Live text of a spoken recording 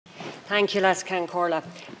Thank you, Lascan Corla.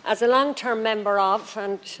 As a long-term member of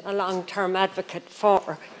and a long-term advocate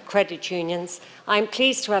for credit unions, I am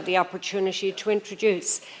pleased to have the opportunity to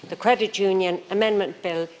introduce the Credit Union Amendment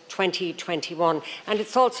Bill 2021. And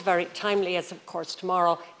it's also very timely as, of course,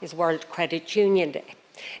 tomorrow is World Credit Union Day.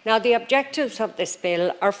 Now, the objectives of this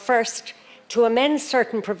bill are first, to amend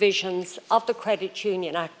certain provisions of the Credit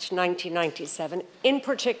Union Act 1997, in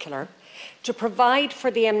particular, to provide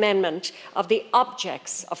for the amendment of the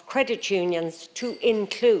objects of credit unions to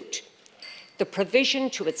include the provision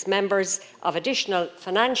to its members of additional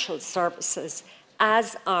financial services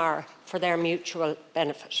as are for their mutual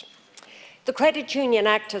benefit. The Credit Union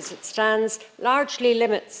Act, as it stands, largely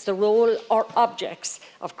limits the role or objects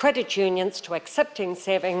of credit unions to accepting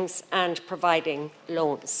savings and providing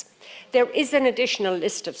loans. There is an additional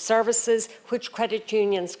list of services which credit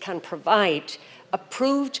unions can provide,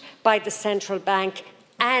 approved by the central bank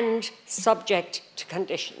and subject to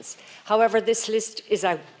conditions. However, this list is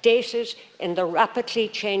outdated in the rapidly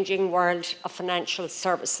changing world of financial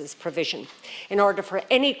services provision. In order for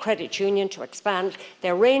any credit union to expand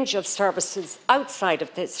their range of services outside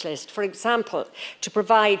of this list, for example, to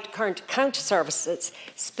provide current account services,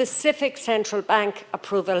 specific central bank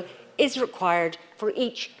approval is required for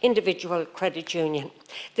each individual credit union.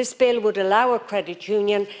 This bill would allow a credit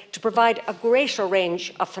union to provide a greater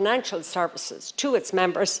range of financial services to its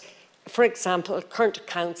members, for example, current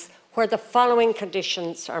accounts, where the following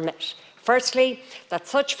conditions are met. Firstly, that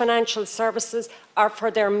such financial services are for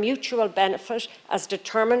their mutual benefit as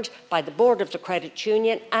determined by the board of the credit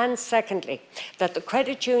union, and secondly, that the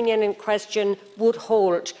credit union in question would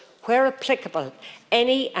hold, where applicable,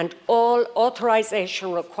 any and all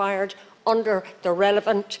authorisation required under the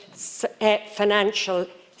relevant financial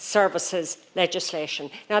services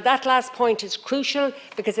legislation. Now, that last point is crucial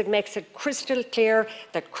because it makes it crystal clear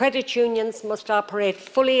that credit unions must operate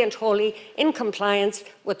fully and wholly in compliance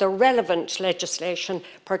with the relevant legislation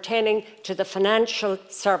pertaining to the financial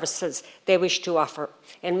services they wish to offer.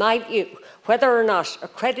 In my view, whether or not a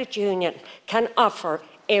credit union can offer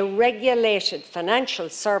a regulated financial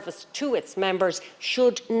service to its members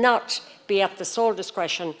should not be at the sole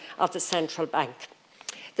discretion of the central bank.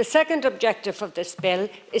 The second objective of this bill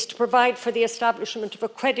is to provide for the establishment of a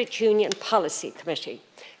credit union policy committee.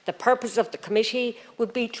 The purpose of the committee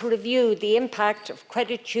would be to review the impact of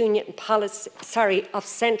credit union policy, of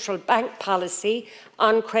central bank policy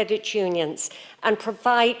on credit unions and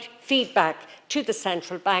provide feedback to the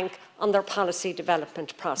central bank on their policy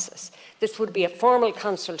development process. This would be a formal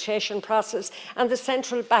consultation process, and the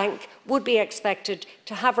central bank would be expected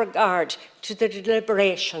to have regard to the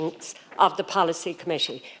deliberations of the policy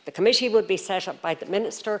committee. The committee would be set up by the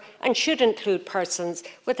minister and should include persons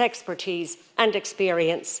with expertise and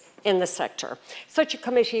experience in the sector. Such a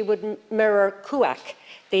committee would mirror CUAC,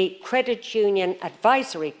 the Credit Union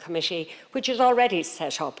Advisory Committee, which is already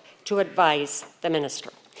set up to advise the minister.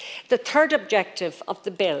 The third objective of the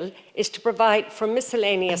bill is to provide for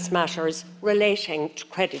miscellaneous matters relating to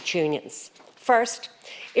credit unions. First,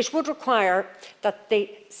 it would require that the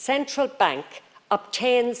central bank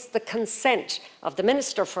obtains the consent of the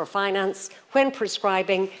Minister for Finance when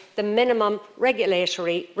prescribing the minimum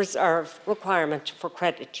regulatory reserve requirement for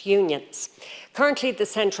credit unions. Currently, the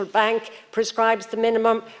central bank prescribes the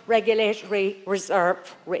minimum regulatory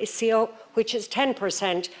reserve ratio, which is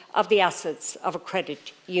 10% of the assets of a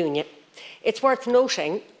credit union. It's worth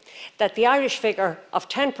noting that the Irish figure of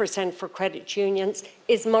 10% for credit unions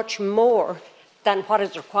is much more than what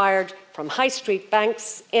is required from high street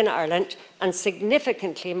banks in Ireland and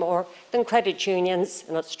significantly more than credit unions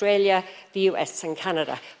in Australia, the US and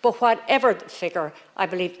Canada. But whatever the figure, I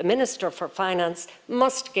believe the Minister for Finance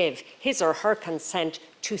must give his or her consent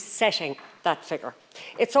to setting that figure.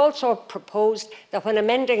 It's also proposed that when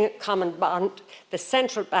amending a common bond, the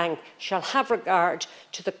central bank shall have regard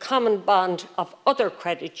to the common bond of other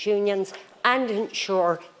credit unions and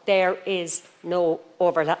ensure there is no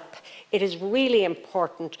overlap. It is really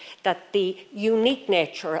important that the unique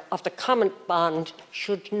nature of the common bond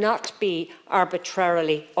should not be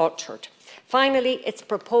arbitrarily altered. Finally, it's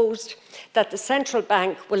proposed that the central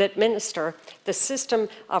bank will administer the system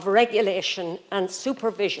of regulation and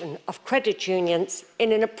supervision of credit unions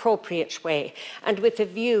in an appropriate way and with a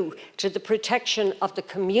view to the protection of the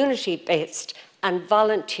community-based and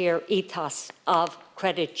volunteer ethos of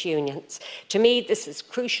credit unions. To me, this is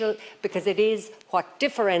crucial because it is what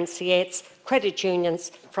differentiates credit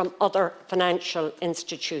unions from other financial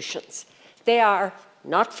institutions. They are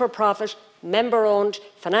not-for-profit, member-owned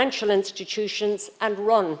financial institutions and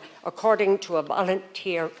run according to a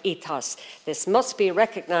volunteer ethos. This must be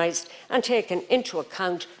recognised and taken into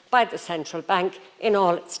account by the Central Bank in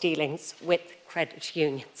all its dealings with credit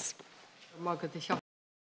unions.